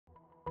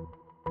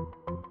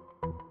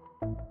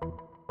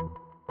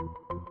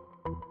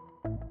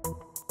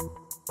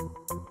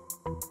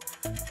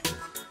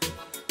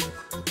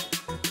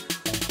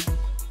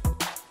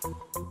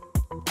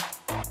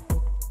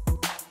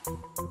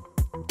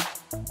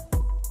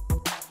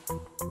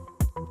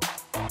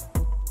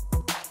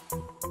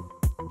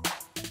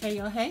Hey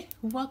yo, hey,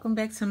 welcome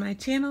back to my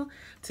channel.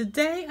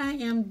 Today I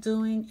am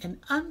doing an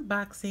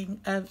unboxing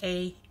of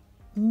a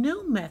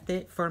new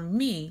method for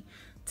me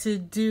to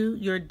do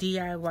your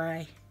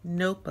DIY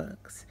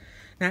notebooks.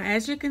 Now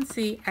as you can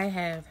see, I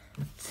have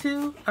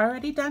two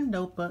already done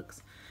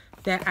notebooks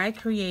that I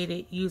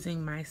created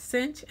using my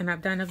cinch, and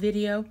I've done a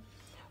video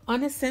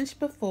on a cinch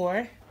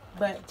before,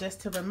 but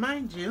just to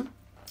remind you,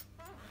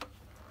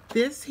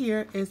 this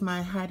here is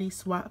my Hottie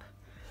Swap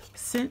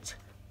cinch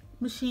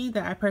machine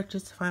that I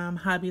purchased from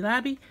Hobby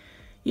Lobby.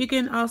 You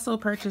can also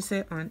purchase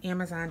it on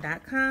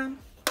Amazon.com,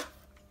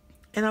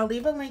 and I'll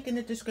leave a link in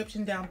the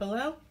description down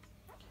below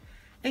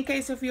in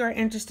case if you are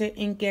interested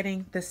in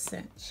getting the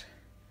cinch.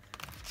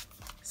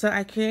 So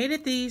I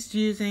created these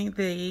using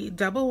the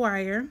double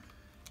wire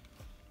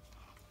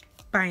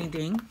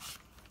binding.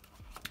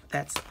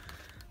 That's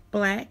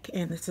black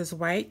and this is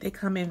white. They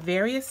come in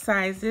various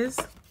sizes.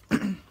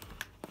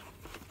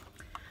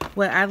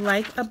 What I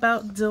like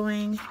about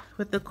doing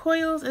with the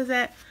coils is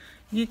that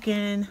you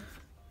can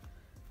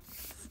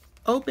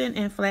open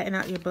and flatten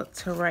out your book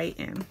to write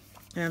in.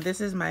 Now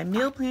this is my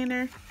meal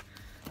planner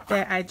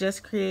that I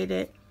just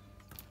created.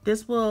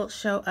 This will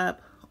show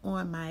up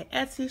on my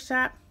Etsy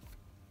shop.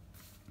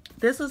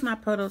 This was my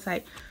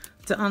prototype.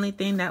 The only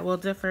thing that will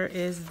differ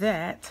is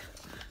that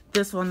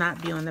this will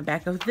not be on the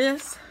back of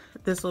this.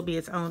 This will be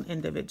its own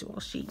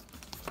individual sheet.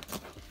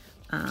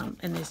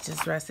 And it's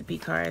just recipe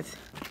cards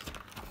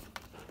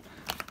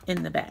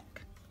in the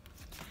back.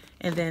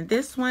 And then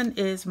this one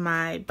is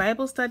my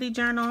Bible study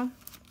journal.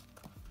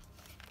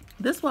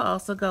 This will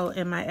also go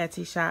in my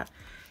Etsy shop,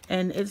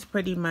 and it's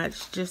pretty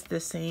much just the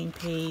same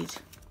page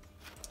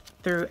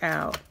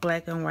throughout,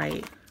 black and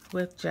white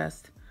with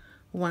just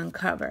one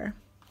cover.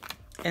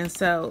 And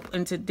so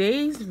in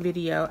today's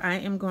video, I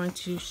am going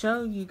to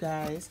show you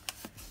guys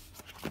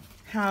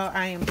how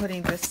I am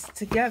putting this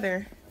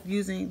together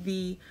using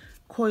the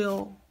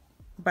coil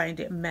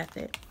binded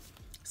method.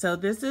 So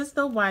this is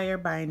the wire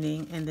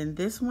binding, and then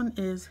this one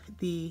is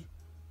the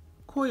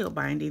coil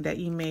binding that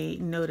you may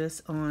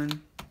notice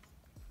on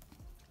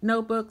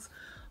notebooks,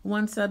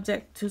 one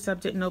subject, two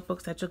subject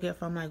notebooks that you'll get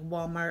from like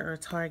Walmart or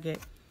Target.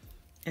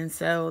 And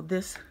so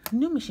this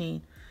new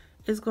machine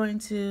is going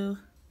to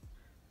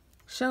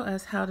show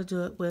us how to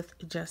do it with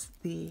just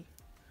the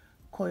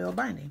coil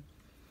binding.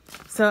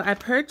 So I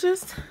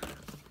purchased,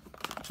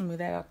 let me move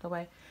that out the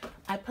way.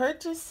 I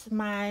purchased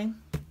my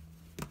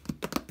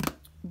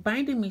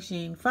binding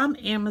machine from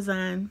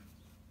Amazon,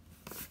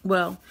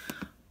 well,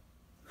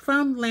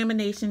 from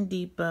Lamination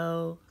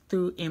Depot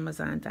through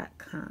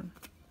Amazon.com.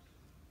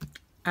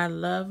 I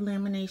love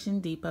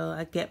Lamination Depot.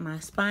 I get my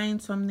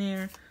spines from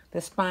there.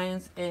 The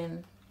spines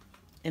in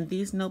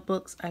these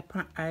notebooks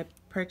I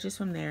purchased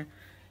from there,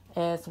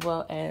 as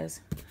well as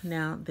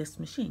now this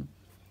machine.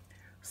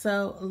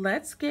 So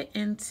let's get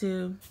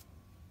into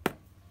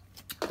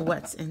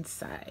what's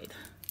inside.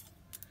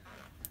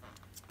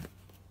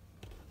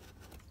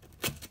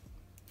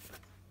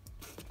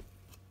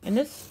 And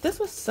this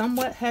was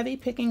somewhat heavy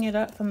picking it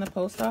up from the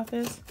post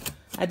office.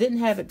 I didn't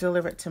have it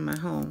delivered to my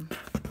home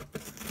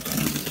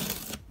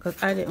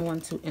because I didn't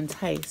want to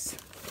entice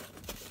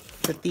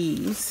the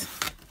thieves.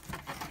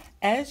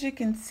 As you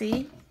can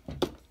see,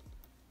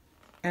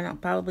 and I'll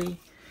probably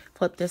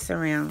flip this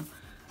around.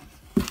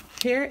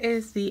 Here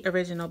is the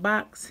original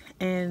box,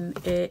 and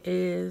it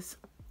is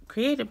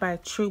created by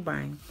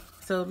Trubind.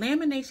 So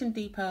Lamination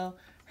Depot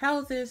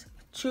houses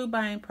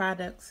Trubind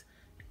products,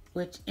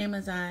 which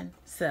Amazon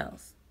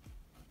sells.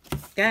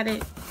 Got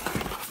it?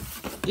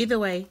 Either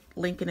way,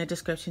 link in the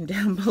description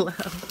down below.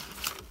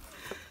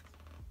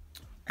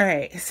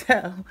 Alright,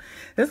 so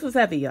this was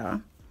heavy,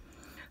 y'all.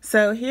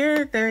 So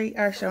here they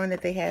are showing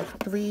that they have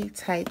three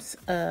types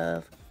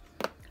of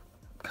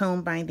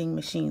comb binding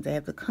machines. They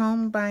have the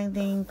comb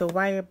binding, the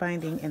wire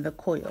binding, and the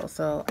coil.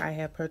 So I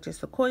have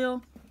purchased the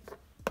coil.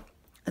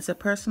 It's a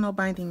personal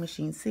binding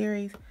machine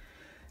series.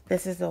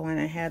 This is the one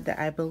I have that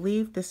I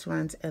believe this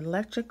runs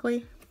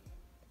electrically,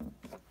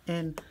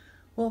 and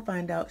we'll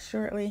find out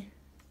shortly.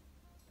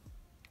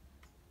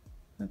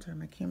 I'll turn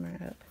my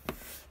camera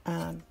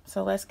up.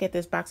 So let's get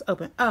this box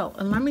open. Oh,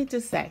 and let me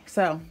just say,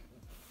 so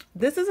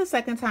this is the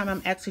second time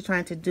I'm actually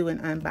trying to do an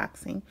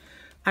unboxing.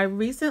 I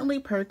recently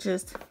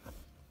purchased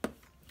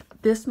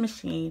this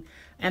machine,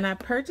 and I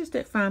purchased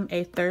it from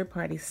a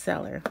third-party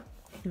seller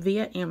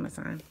via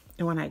Amazon.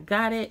 And when I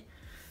got it,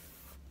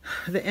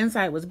 the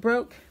inside was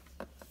broke.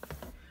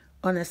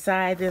 On the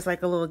side, there's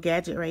like a little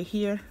gadget right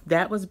here.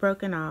 That was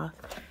broken off,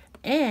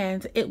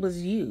 and it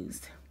was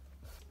used.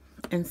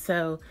 And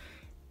so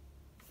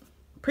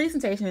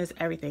presentation is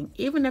everything.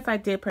 Even if I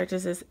did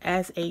purchase this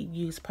as a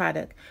used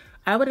product,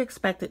 I would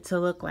expect it to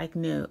look like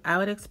new. I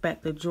would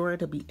expect the drawer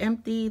to be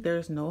empty.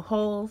 There's no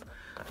holes.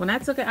 When I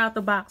took it out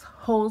the box,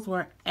 holes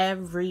were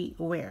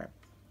everywhere.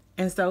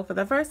 And so for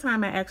the first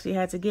time, I actually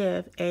had to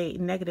give a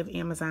negative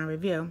Amazon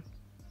review.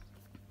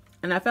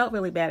 And I felt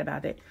really bad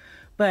about it.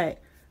 But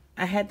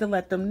I had to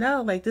let them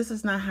know, like, this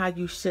is not how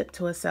you ship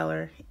to a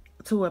seller,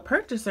 to a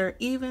purchaser,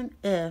 even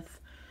if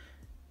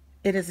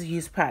it is a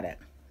used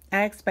product.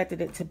 I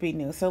expected it to be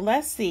new. So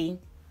let's see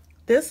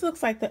this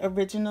looks like the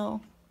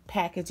original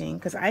packaging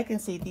because I can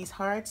see these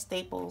hard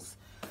staples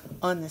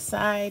on the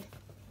side.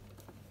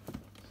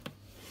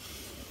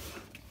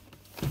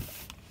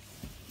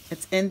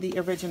 It's in the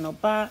original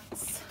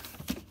box.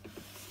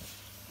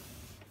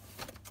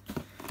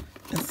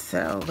 And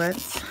so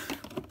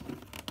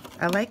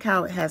I like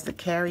how it has the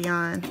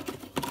carry-on.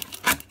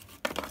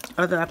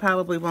 Although I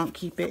probably won't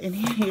keep it in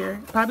here.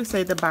 Probably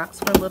save the box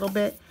for a little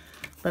bit,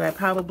 but I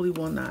probably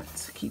will not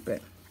keep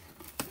it.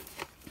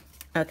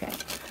 Okay,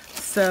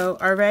 so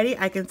already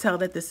I can tell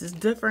that this is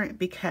different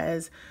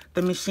because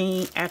the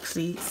machine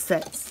actually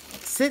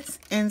sits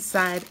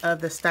inside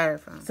of the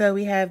styrofoam. So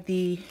we have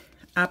the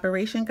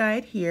operation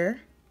guide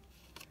here.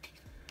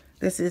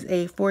 This is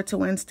a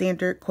 4:1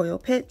 standard coil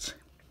pitch.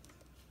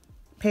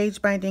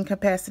 Page binding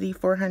capacity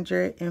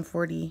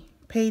 440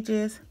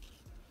 pages.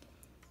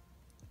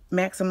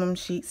 Maximum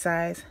sheet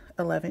size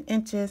 11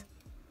 inches.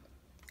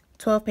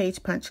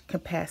 12-page punch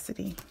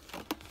capacity.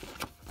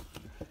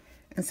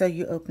 And so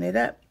you open it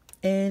up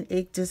and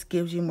it just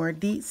gives you more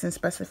deets and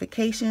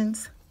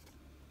specifications,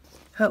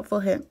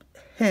 helpful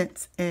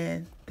hints,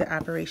 and the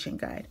operation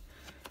guide,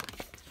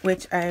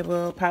 which I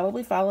will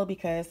probably follow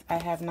because I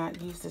have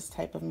not used this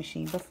type of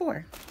machine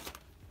before.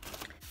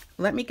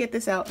 Let me get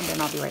this out and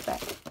then I'll be right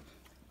back.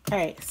 All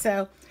right,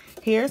 so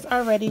here's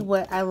already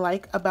what I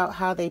like about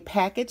how they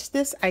package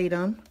this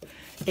item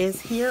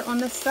is here on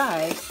the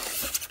side.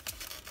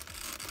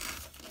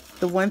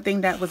 The one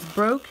thing that was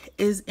broke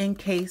is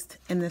encased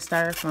in the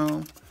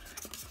styrofoam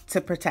to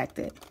protect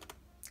it.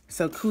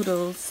 So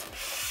kudos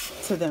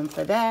to them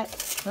for that.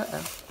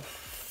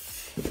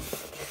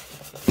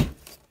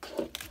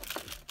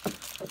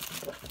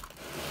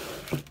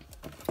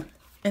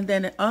 And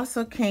then it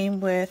also came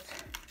with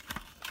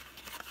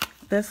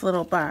this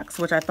little box,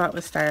 which I thought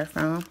was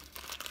styrofoam.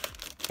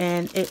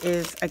 And it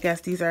is, I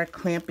guess these are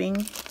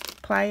clamping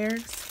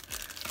pliers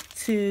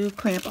to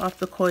clamp off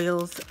the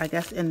coils, I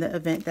guess in the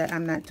event that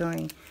I'm not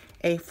doing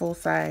a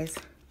full-size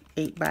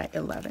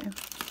 8x11.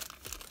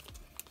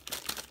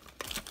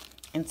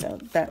 And so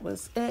that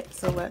was it.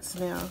 So let's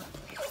now,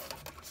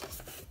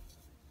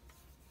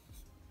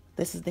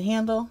 this is the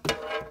handle.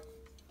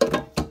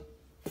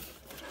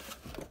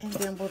 And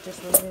then we'll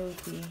just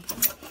remove the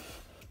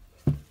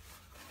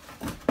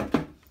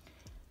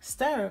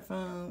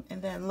styrofoam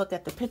and then look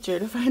at the picture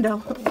to find out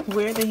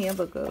where the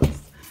handle goes.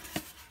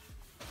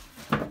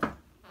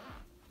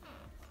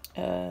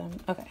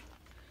 Okay,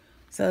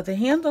 so the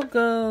handle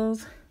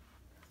goes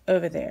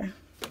over there.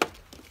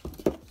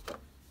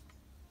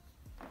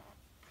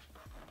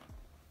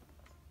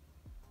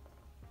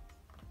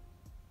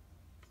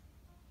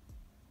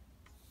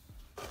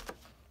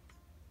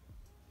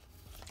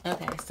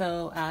 Okay,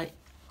 so can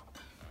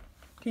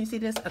you see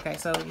this? Okay,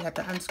 so you have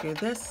to unscrew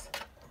this.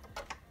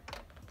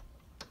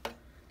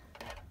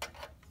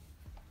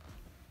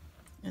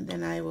 And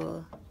then I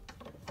will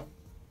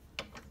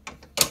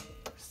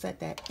set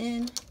that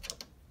in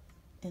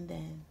and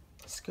then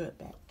screw it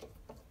back.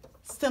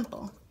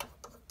 Simple.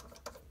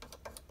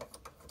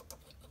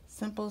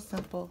 Simple,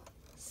 simple,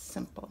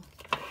 simple.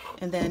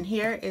 And then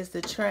here is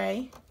the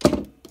tray.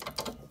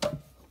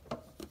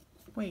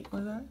 Wait,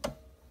 was that?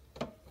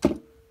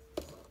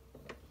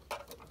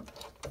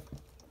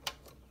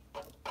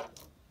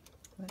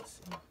 Let's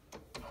see.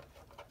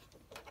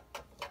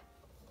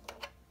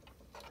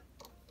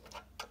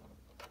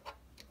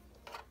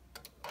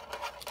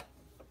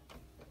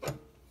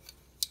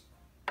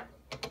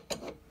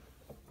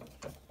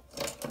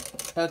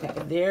 Okay,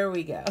 there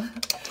we go.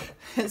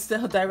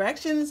 So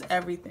directions,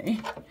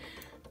 everything.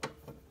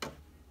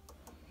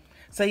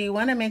 So you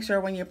want to make sure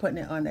when you're putting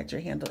it on that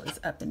your handle is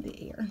up in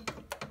the air,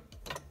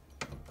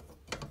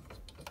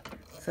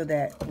 so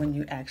that when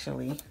you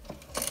actually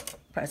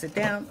press it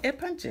down, it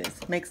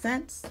punches. Makes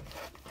sense?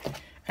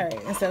 All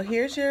right, and so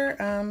here's your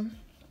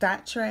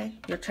dot tray,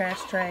 your trash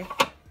tray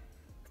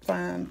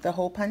from the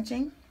hole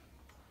punching.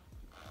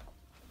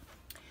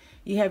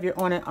 You have your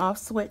on and off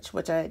switch,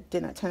 which I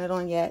did not turn it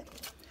on yet.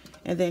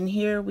 And then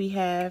here we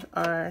have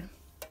our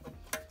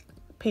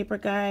paper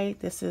guide.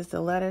 This is the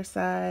letter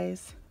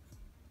size.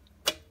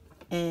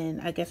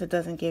 And I guess it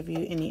doesn't give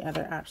you any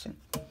other option.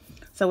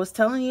 So it's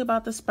telling you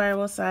about the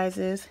spiral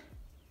sizes.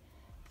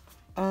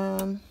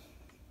 I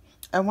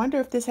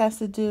wonder if this has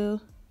to do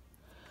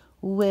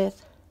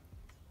with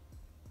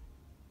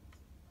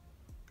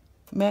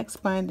max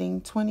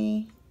binding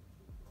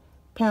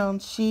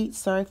 20-pound sheet.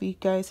 Sorry if you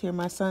guys hear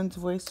my son's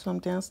voice from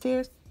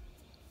downstairs.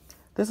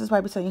 This is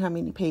probably telling you how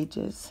many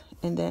pages.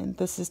 And then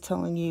this is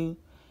telling you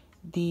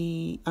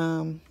the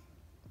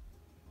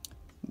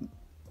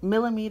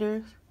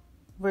millimeters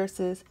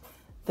versus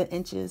the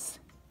inches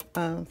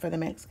for the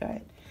max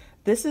guide.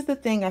 This is the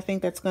thing I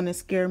think that's going to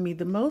scare me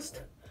the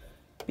most,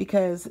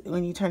 because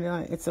when you turn it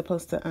on, it's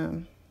supposed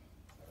to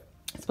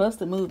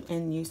move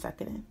and you suck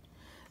it in.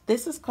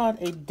 This is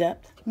called a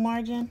depth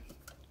margin,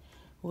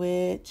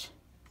 which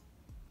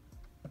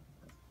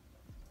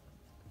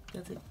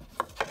does it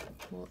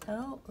pull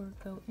out or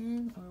go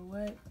in or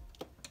what?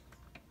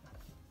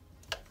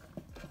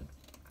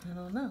 I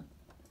don't know.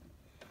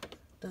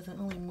 Does it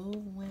only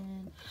move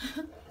when...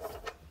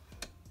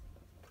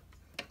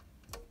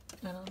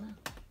 I don't know.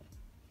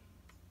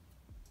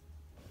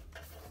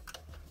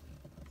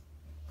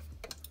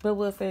 But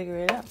we'll figure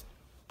it out.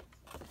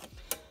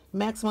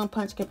 Maximum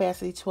punch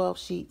capacity, 12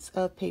 sheets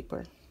of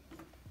paper.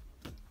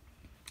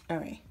 All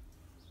right.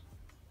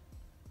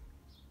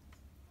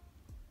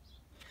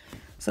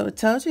 So it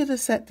tells you to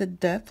set the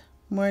depth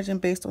margin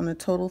based on the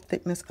total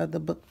thickness of the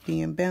book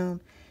being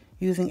bound.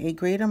 Using a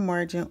greater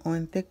margin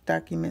on thick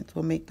documents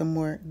will make them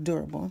more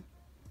durable.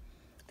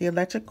 The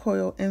electric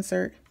coil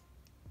insert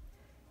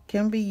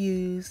can be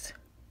used,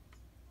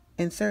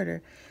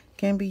 inserter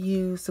can be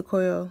used to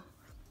coil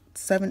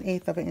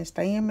 7/8 of an inch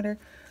diameter.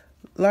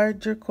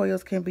 Larger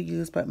coils can be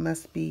used but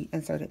must be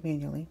inserted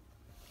manually.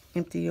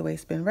 Empty your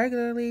waste bin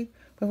regularly.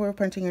 Before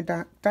punching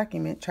a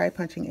document, try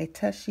punching a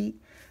test sheet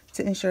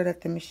to ensure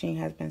that the machine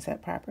has been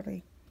set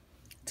properly.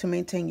 To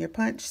maintain your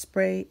punch,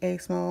 spray a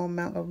small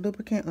amount of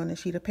lubricant on a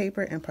sheet of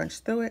paper and punch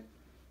through it,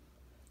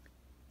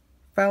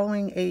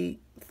 following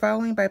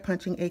by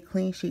punching a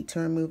clean sheet to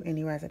remove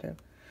any residue.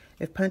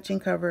 If punching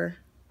cover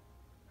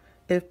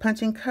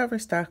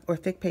stock or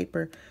thick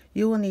paper,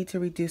 you will need to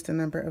reduce the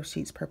number of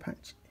sheets per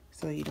punch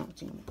so you don't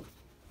jam it.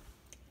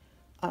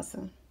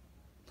 Awesome.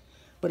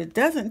 What it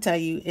doesn't tell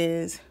you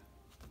is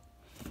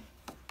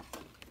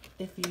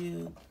if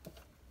you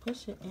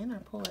push it in or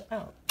pull it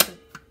out.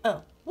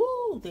 Oh,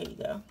 woo, there you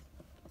go.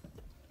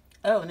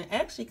 Oh, and it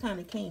actually kind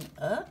of came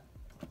up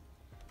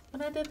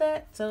when I did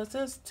that. So it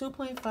says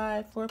 2.5,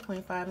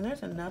 4.5, and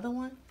there's another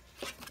one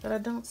that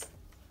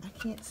I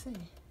can't see.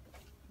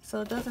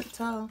 So it doesn't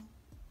tell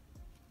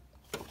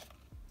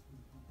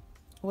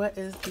what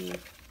is the,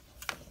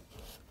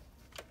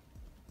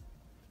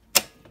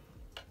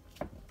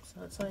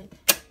 so it's like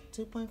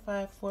 2.5,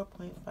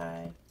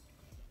 4.5,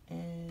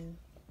 and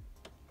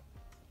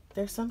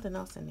there's something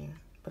else in there,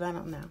 but I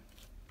don't know.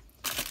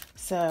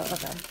 So,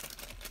 okay.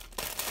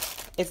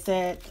 It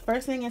said,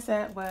 first thing it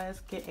said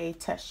was get a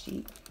test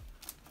sheet.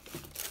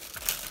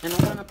 And I'm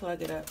going to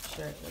plug it up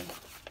shortly.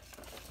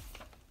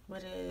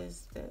 What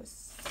is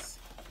this?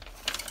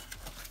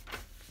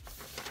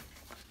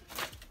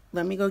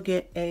 Let me go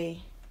get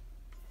a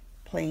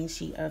plain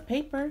sheet of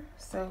paper.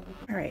 So,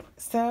 all right.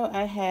 So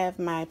I have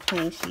my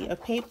plain sheet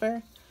of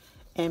paper.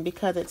 And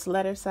because it's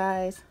letter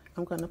size,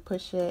 I'm going to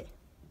push it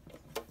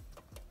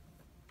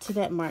to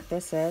that mark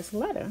that says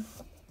letter.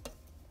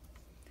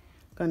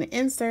 Going to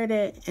insert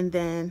it and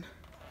then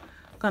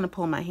going to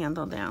pull my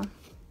handle down.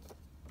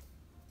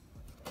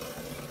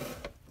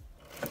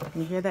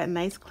 You hear that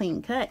nice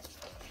clean cut?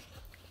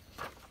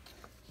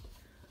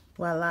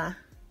 Voila,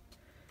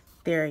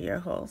 there are your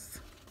holes.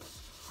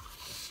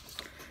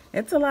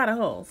 It's a lot of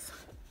holes,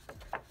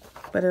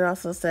 but it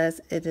also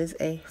says it is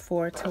a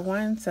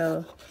 4:1,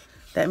 so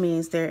that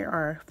means there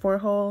are 4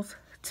 holes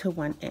to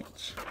 1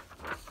 inch.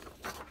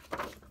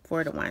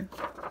 4:1,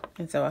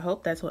 and so I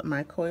hope that's what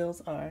my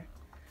coils are.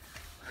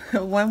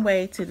 One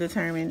way to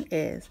determine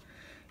is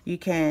you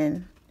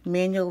can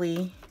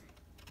manually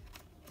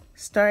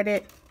start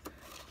it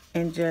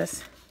and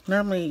just,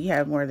 normally you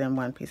have more than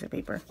one piece of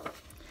paper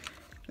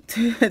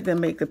to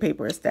make the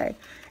paper stay,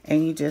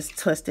 and you just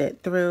twist it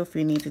through if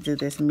you need to do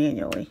this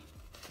manually.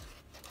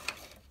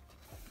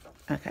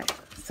 Okay,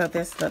 so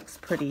this looks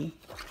pretty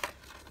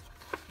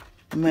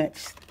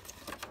much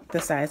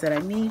the size that I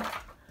need.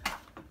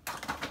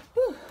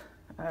 Whew.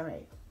 All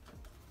right.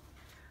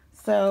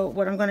 So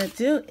what I'm going to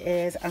do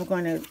is I'm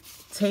going to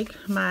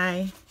take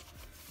my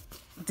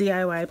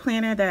DIY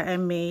planner that I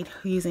made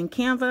using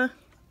Canva.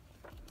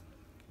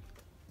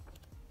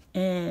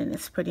 And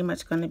it's pretty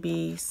much going to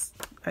be,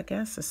 I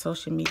guess, a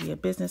social media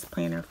business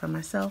planner for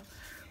myself.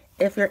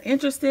 If you're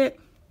interested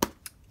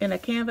in a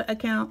Canva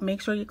account,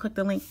 make sure you click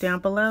the link down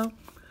below.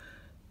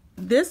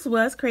 This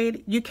was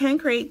created, you can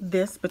create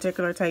this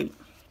particular type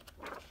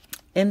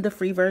in the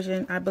free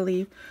version, I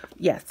believe.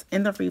 Yes,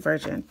 in the free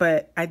version,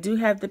 but I do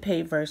have the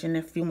paid version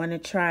if you want to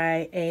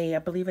try I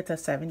believe it's a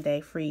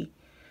 7-day free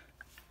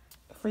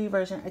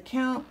version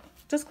account.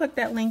 Just click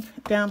that link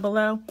down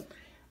below.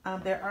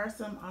 There are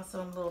some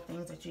awesome little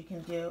things that you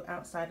can do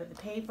outside of the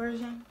paid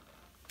version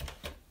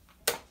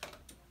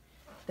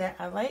that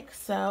I like.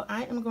 So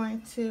I am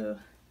going to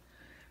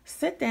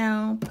sit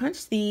down,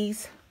 punch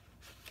these.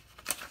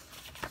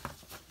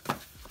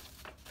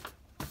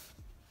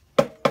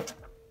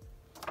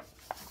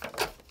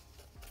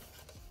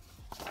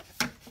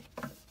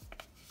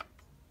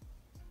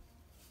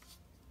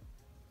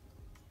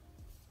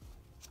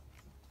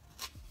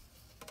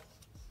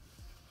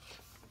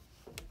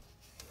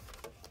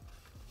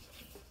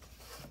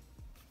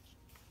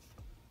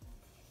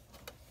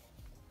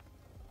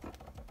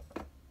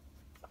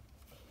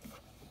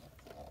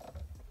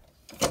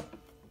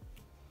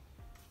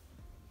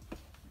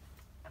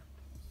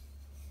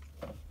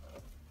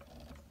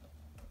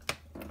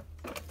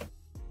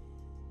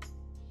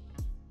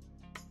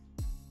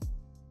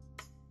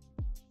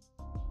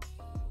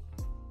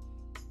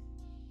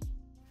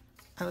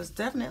 I was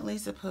definitely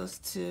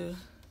supposed to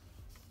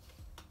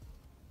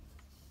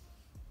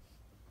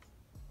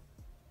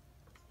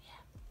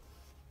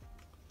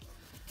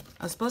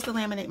I was supposed to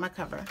laminate my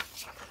cover.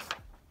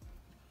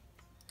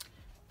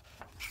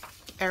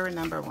 Error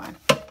number 1.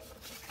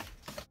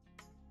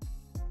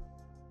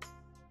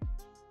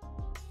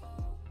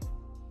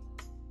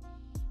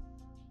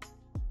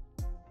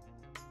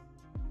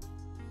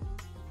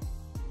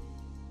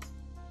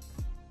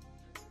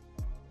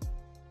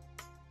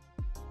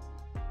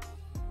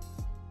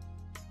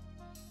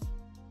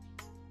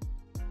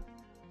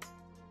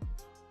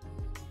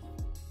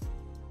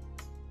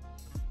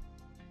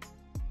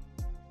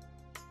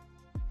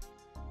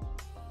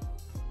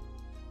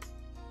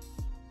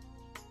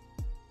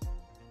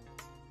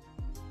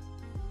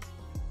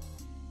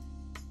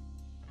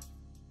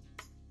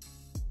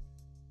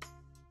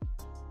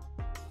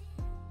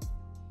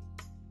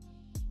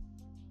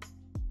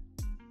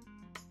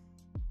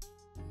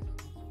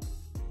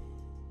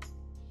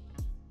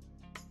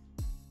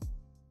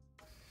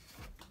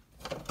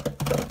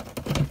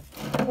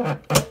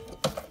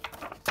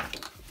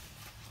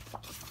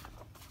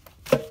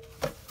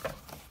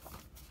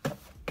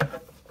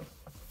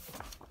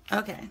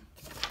 Okay,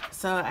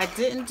 so I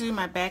didn't do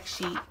my back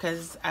sheet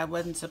because I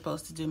wasn't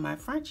supposed to do my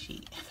front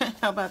sheet.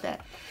 How about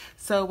that?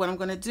 So what I'm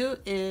going to do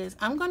is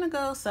I'm going to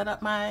go set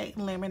up my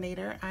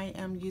laminator. I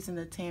am using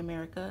the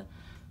Tamerica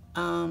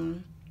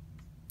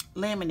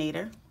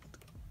laminator.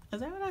 Is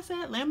that what I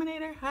said?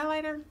 Laminator?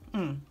 Highlighter?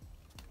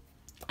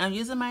 I'm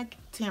using my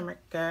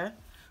Tamerica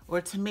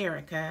or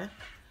Tamerica.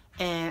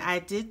 And I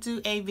did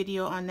do a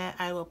video on that.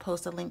 I will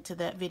post a link to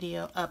that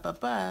video up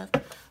above.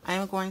 I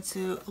am going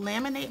to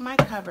laminate my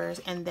covers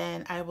and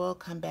then I will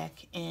come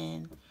back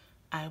and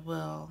I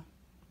will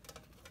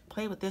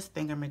play with this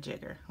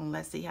thingamajigger and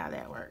let's see how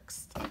that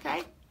works.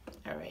 Okay?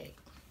 All right.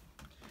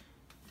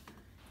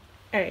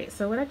 All right,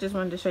 so what I just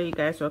wanted to show you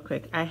guys real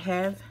quick. I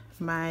have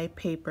my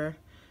paper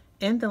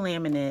in the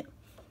laminate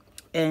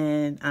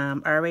and I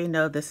already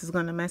know this is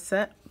going to mess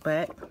up,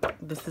 but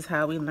this is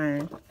how we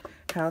learn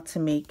how to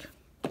make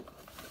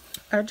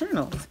our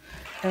journals.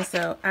 And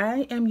so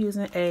I am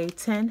using a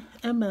 10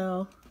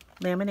 ml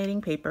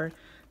laminating paper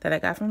that I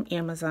got from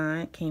Amazon.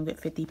 It came with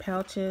 50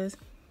 pouches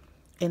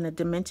and the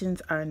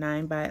dimensions are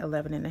 9 by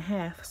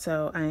 11.5.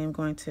 So I am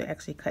going to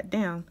actually cut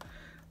down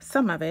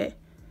some of it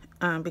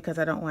because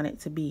I don't want it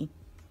to be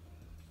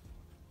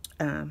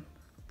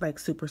like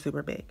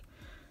super big.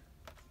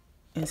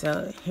 And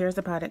so here's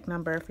the product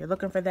number if you're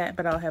looking for that,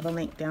 but I'll have a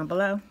link down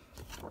below.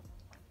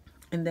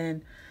 And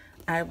then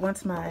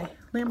once my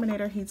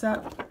laminator heats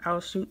up,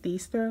 I'll shoot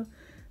these through,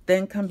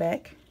 then come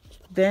back,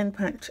 then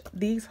punch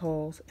these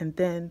holes, and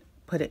then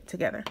put it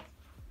together.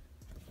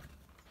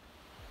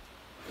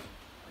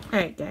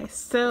 Alright guys,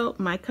 so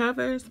my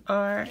covers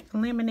are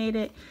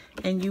laminated,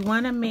 and you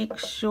want to make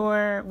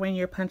sure when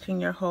you're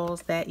punching your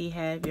holes that you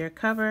have your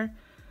cover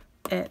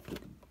at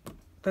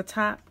the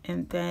top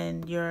and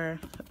then your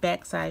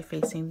back side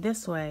facing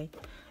this way,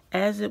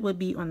 as it would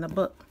be on the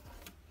book.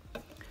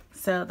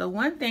 So the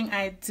one thing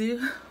I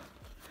do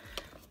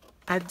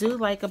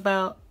like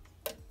about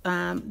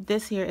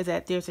this here is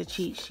that there's a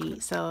cheat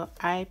sheet. So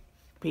I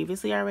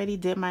previously already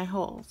did my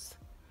holes,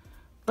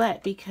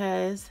 but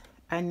because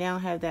I now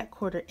have that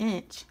 1/4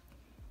 inch,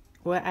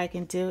 what I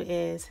can do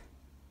is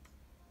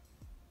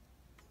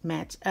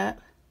match up.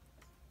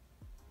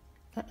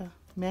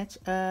 Match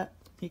up.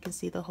 You can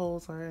see the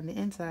holes are on the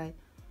inside,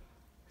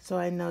 so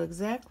I know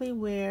exactly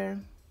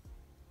where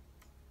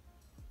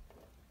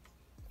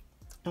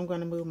I'm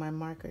going to move my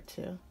marker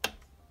to.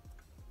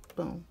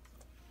 Boom.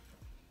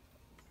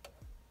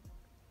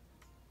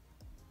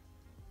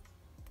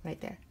 Right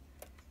there.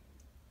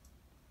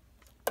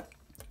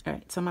 All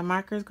right, so my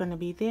marker is going to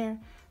be there.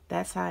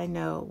 That's how I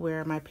know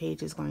where my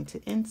page is going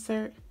to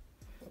insert.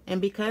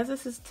 And because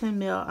this is 10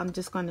 mil, I'm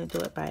just going to do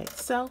it by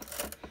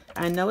itself.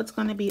 I know it's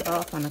going to be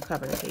off on the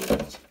cover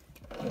page.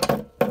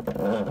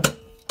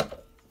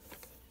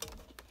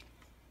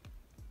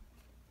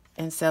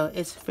 And so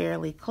it's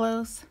fairly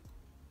close.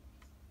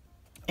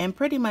 And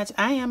pretty much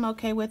I am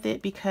okay with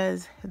it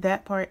because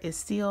that part is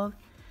sealed.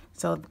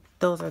 So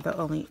those are the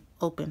only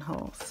open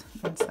holes.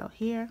 And so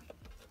here,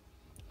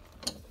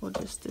 we'll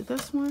just do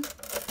this one.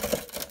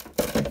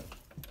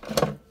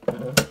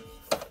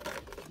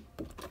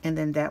 And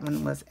then that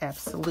one was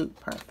absolute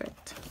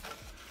perfect.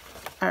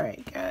 All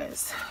right,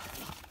 guys.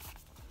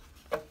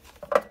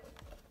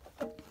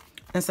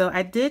 And so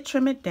I did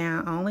trim it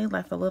down. I only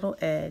left a little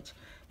edge,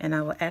 and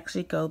I will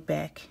actually go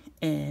back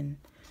and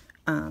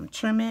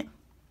trim it.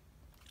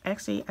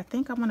 Actually, I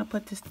think I want to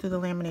put this through the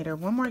laminator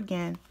one more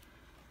again.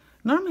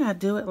 Normally I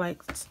do it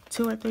like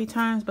 2 or 3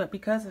 times, but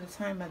because of the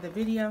time of the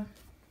video,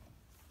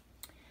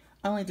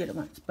 I only did it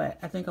once, but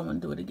I think I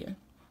want to do it again.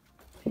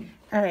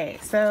 All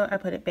right, so I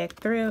put it back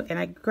through and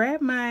I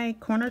grabbed my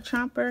corner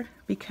chomper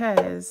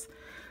because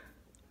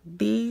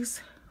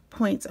these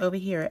points over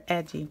here are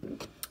edgy.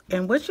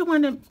 And what you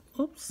want to,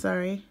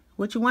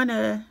 what you want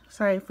to,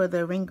 sorry for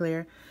the ring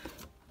glare,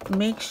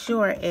 make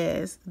sure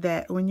is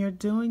that when you're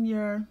doing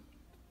your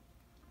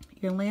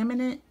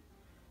laminate,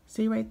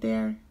 see right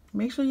there,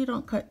 make sure you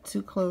don't cut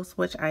too close,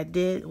 which I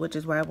did, which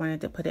is why I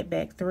wanted to put it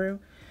back through.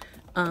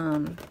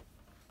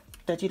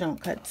 And that you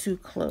don't cut too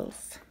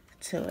close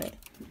to it.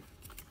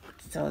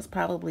 So it's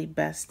probably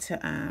best to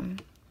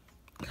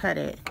cut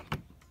it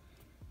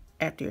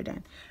after you're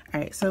done. All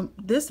right, so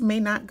this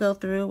may not go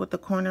through with the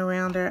corner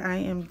rounder. I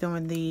am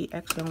doing the,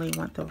 actually only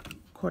want the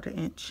 1/4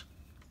 inch.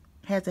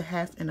 It has a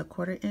 1/2 and a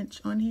 1/4 inch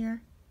on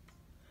here.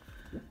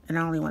 And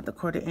I only want the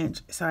 1/4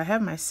 inch. So I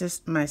have my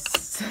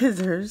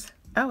scissors.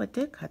 Oh, it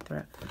did cut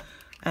through.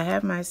 I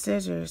have my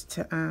scissors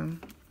to,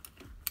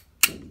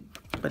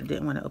 but it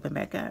didn't want to open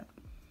back up.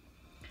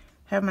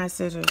 Have my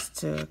scissors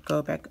to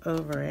go back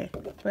over it.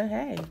 But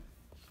hey.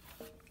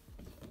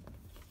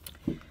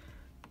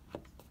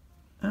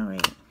 All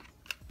right.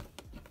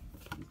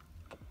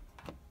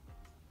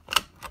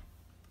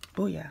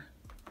 Booyah.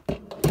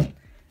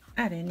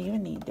 I didn't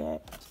even need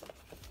that.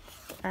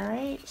 All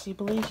right. She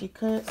believed she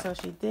could, so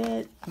she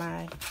did.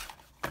 My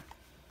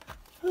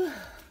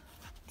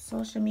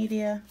social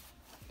media.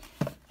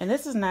 And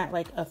this is not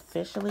like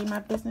officially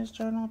my business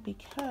journal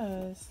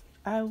because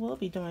I will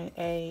be doing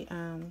a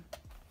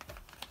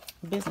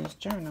business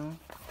journal,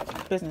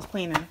 business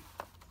planner.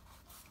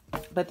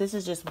 But this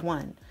is just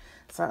one.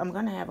 So I'm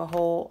going to have a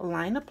whole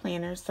line of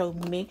planners. So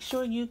make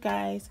sure you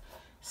guys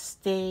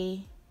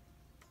stay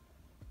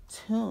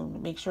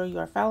tuned. Make sure you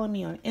are following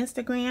me on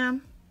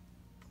Instagram,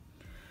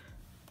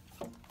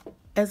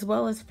 as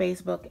well as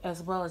Facebook,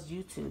 as well as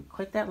YouTube.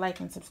 Click that like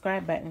and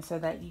subscribe button so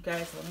that you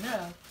guys will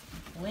know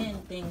when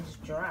things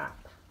drop.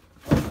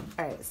 All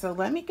right, so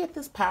let me get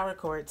this power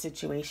cord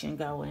situation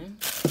going.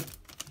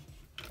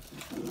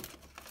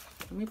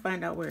 Let me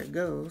find out where it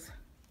goes.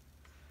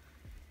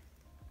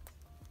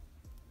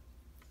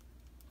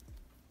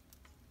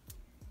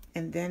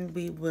 And then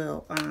we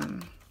will,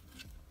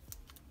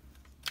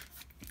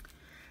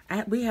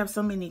 we have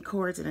so many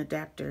cords and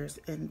adapters,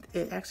 and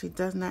it actually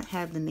does not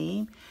have the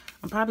name.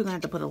 I'm probably going to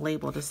have to put a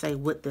label to say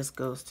what this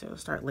goes to.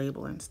 Start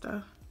labeling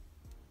stuff.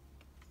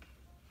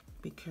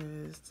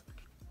 Because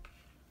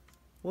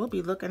we'll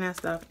be looking at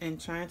stuff and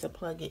trying to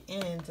plug it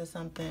into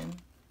something,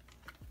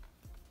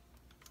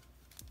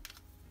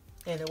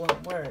 and it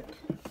won't work.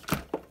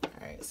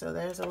 Alright, so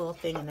there's a little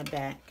thing in the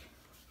back.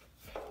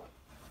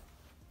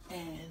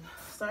 And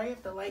sorry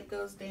if the light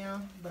goes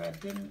down, but I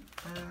didn't,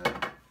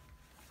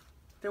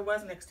 there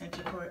was an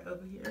extension cord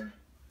over here.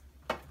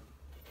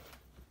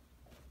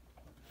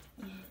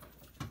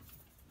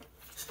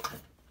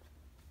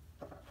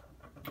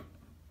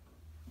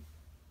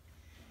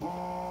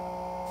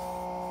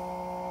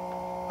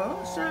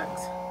 Oh,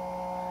 shucks.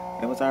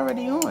 It was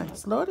already on.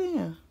 Slow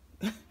down.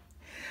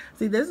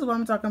 See, this is what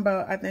I'm talking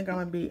about. I think I'm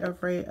going to be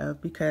afraid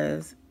of,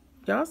 because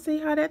y'all see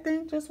how that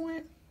thing just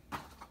went?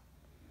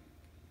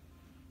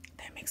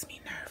 That makes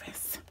me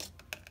nervous.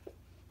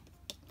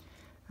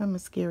 I'm a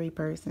scary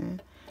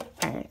person.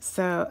 All right,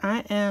 so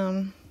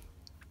I'm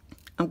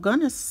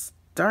going to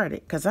start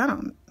it because I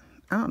don't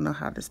know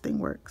how this thing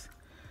works.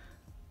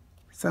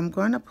 So I'm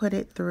going to put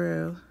it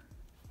through.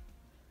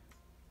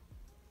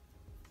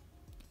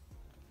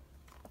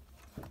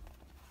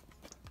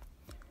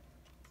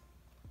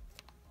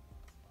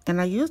 And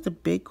I used a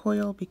big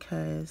coil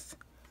because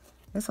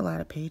there's a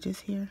lot of pages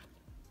here.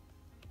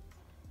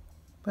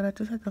 But I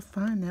just had to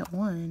find that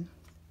one.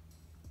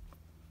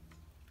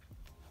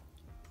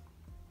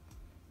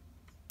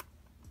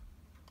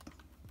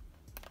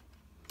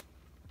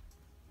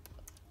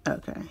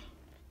 Okay.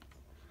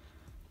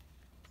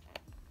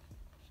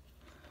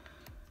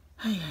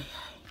 Ay, ay, ay.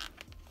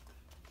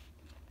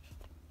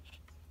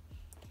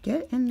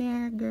 Get in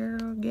there,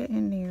 girl. Get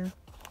in there.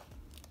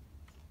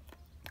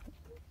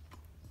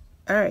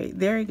 All right,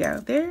 there we go.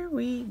 There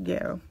we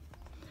go.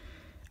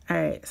 All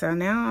right, so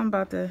now I'm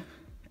about to,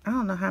 I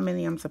don't know how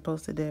many I'm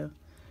supposed to do.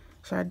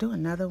 Should I do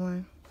another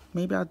one?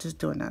 Maybe I'll just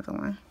do another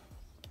one.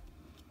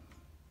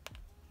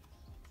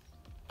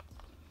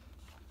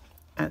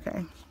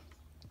 Okay.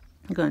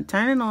 I'm going to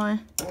turn it on.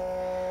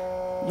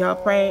 Y'all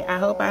pray. I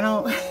hope I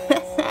don't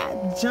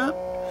jump.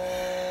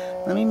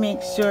 Let me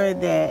make sure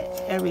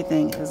that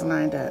everything is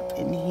lined up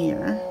in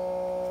here.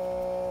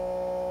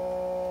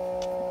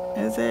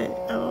 Is it?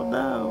 I don't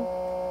know.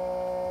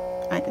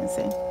 I can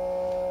see.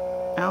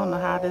 I don't know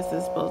how this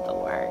is supposed to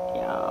work,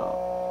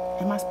 y'all.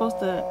 Am I supposed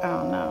to? I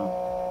don't know.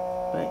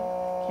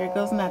 But here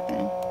goes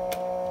nothing.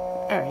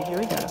 All right, here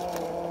we go.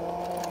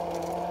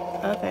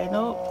 Okay,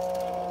 nope.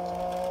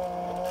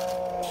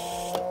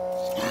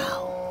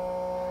 No.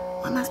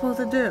 What am I supposed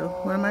to do?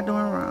 What am I doing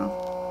wrong?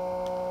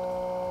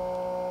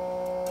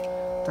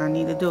 Do I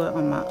need to do it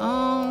on my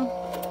own?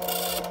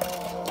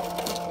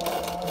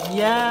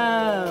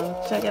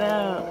 Yo, check it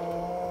out.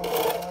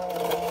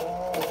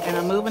 And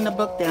I'm moving the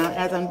book down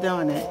as I'm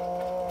doing it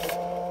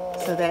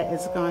so that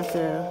it's going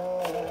to,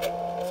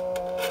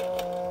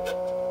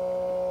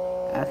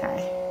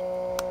 okay.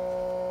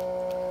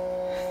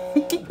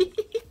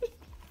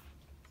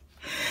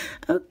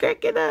 I'm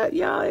cracking up,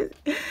 y'all.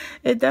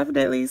 It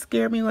definitely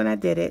scared me when I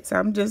did it. So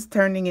I'm just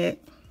turning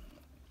it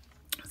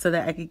so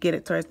that I could get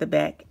it towards the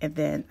back, and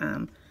then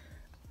I'm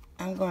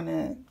going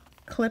to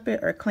clip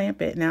it or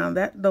clamp it. Now,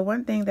 that the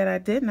one thing that I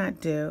did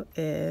not do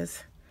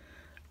is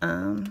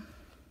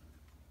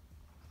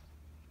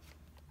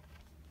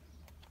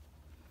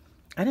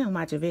I didn't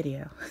watch a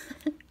video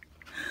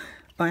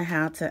on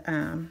how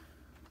to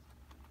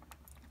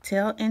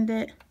tail end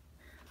it.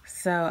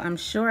 So I'm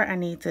sure I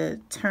need to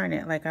turn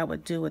it like I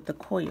would do with the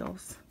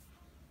coils.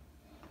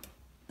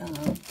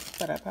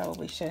 But I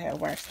probably should have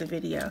watched the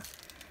video.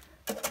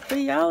 But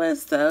y'all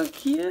is so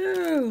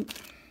cute.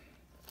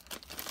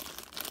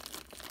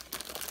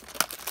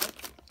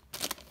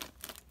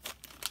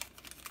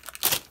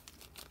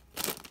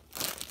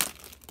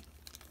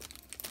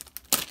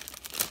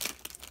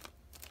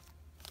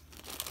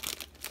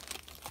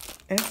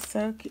 It's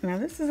so cute. Now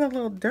this is a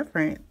little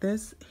different.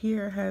 This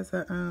here has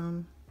a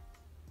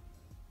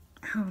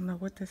I don't know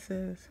what this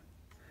is.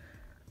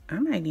 I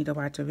might need to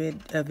watch a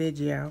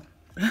video.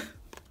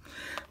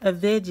 A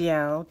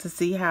video to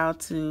see how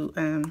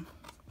to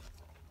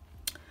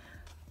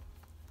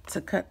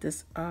cut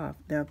this off.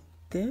 Now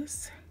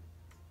this,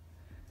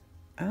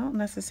 I don't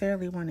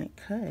necessarily want it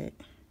cut.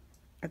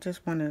 I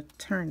just want to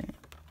turn it.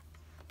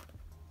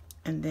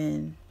 And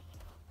then,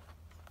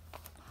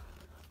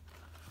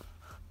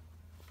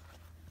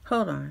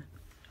 hold on.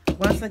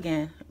 Once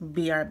again,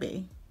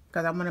 BRB.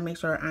 Because I want to make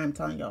sure I'm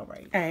telling y'all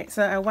right. Alright,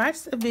 so I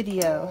watched a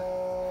video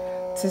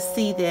to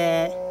see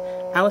that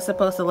I was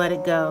supposed to let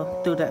it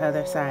go through the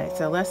other side.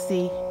 So let's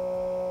see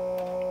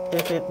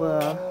if it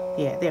will.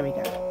 Yeah, there we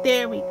go.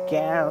 There we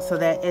go. So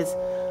that is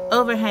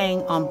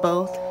overhang on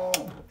both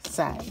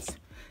sides.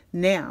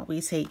 Now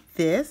we take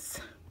this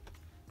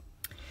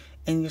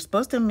and you're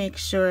supposed to make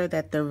sure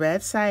that the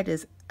red side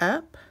is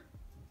up.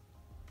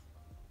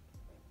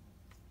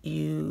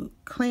 You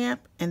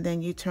clamp and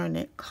then you turn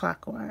it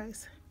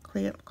clockwise.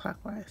 Clamp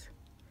clockwise.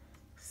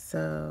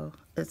 So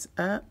it's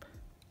up.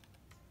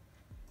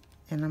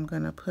 And I'm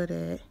going to put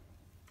it,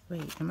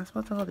 wait, am I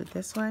supposed to hold it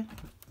this way?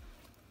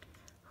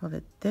 Hold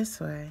it this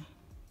way.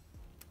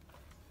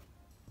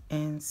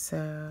 And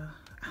so,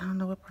 I don't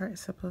know what part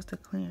is supposed to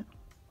clamp.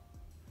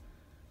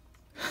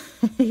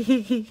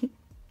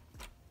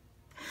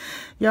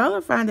 Y'all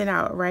are finding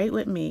out right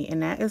with me.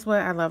 And that is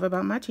what I love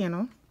about my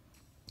channel.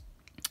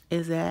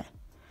 Is that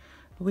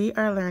we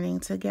are learning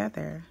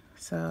together.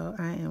 So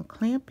I am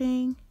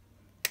clamping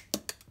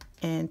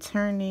and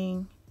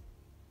turning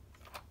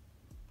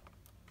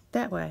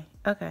that way.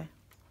 Okay.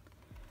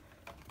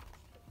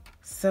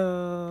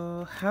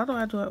 So how do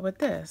I do it with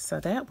this? So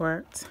that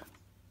worked.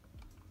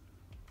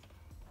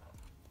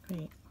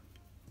 Wait.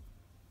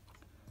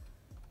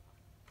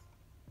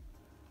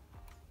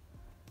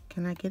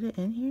 Can I get it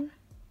in here?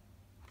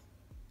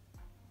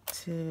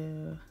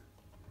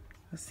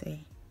 Let's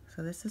see.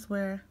 So this is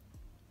where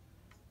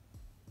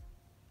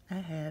I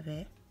have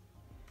it.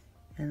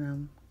 And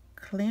I'm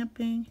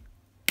clamping.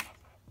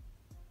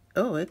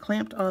 Oh, it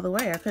clamped all the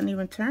way. I couldn't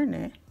even turn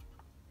it.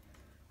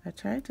 I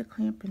tried to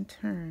clamp and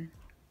turn.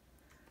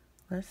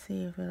 Let's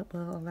see if it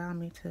will allow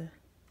me to.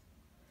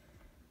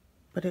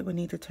 But it would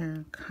need to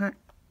turn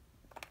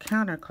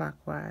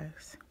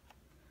counterclockwise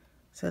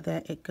so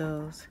that it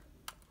goes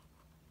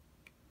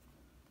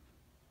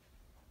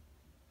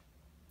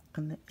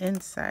on the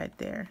inside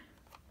there.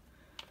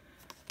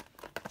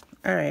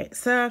 All right,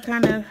 so I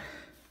kind of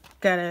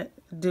gotta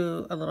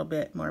do a little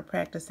bit more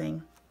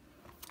practicing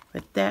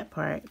with that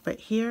part. But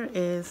here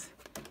is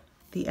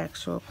the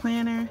actual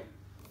planner.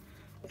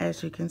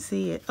 As you can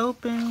see, it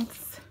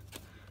opens,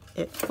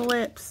 it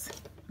flips.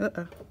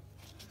 I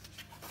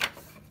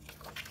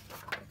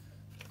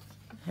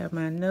have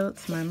my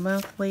notes, my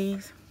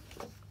monthlies,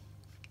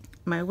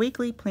 my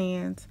weekly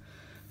plans,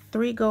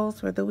 3 goals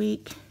for the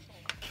week.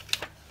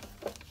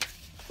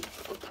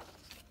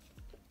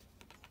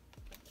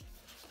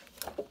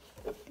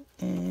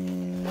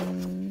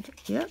 And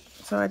yep,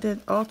 so I did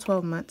all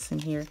 12 months in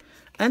here,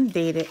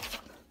 undated,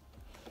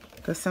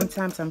 because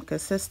sometimes I'm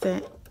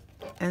consistent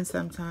and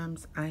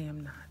sometimes I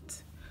am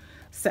not.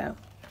 So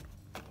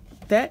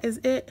that is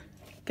it,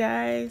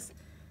 guys.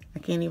 I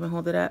can't even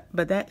hold it up,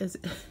 but that is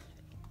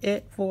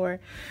it for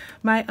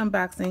my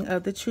unboxing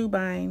of the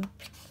Trubind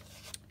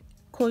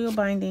coil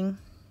binding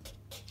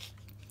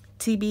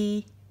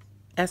TB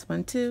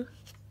S12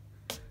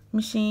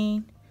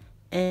 machine.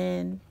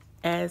 And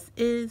as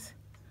is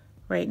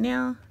right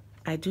now,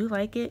 I do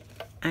like it.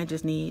 I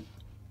just need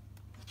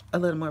a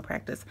little more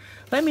practice.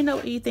 Let me know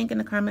what you think in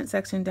the comment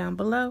section down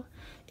below.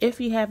 If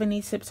you have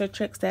any tips or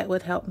tricks that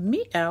would help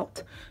me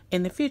out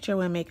in the future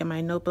when making my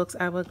notebooks,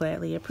 I would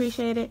gladly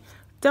appreciate it.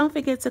 Don't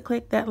forget to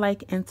click that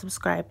like and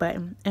subscribe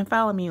button and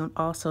follow me on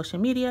all social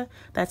media.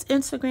 That's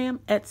Instagram,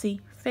 Etsy,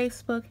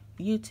 Facebook,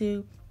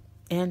 YouTube,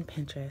 and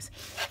Pinterest.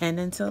 And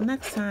until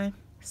next time,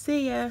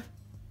 see ya.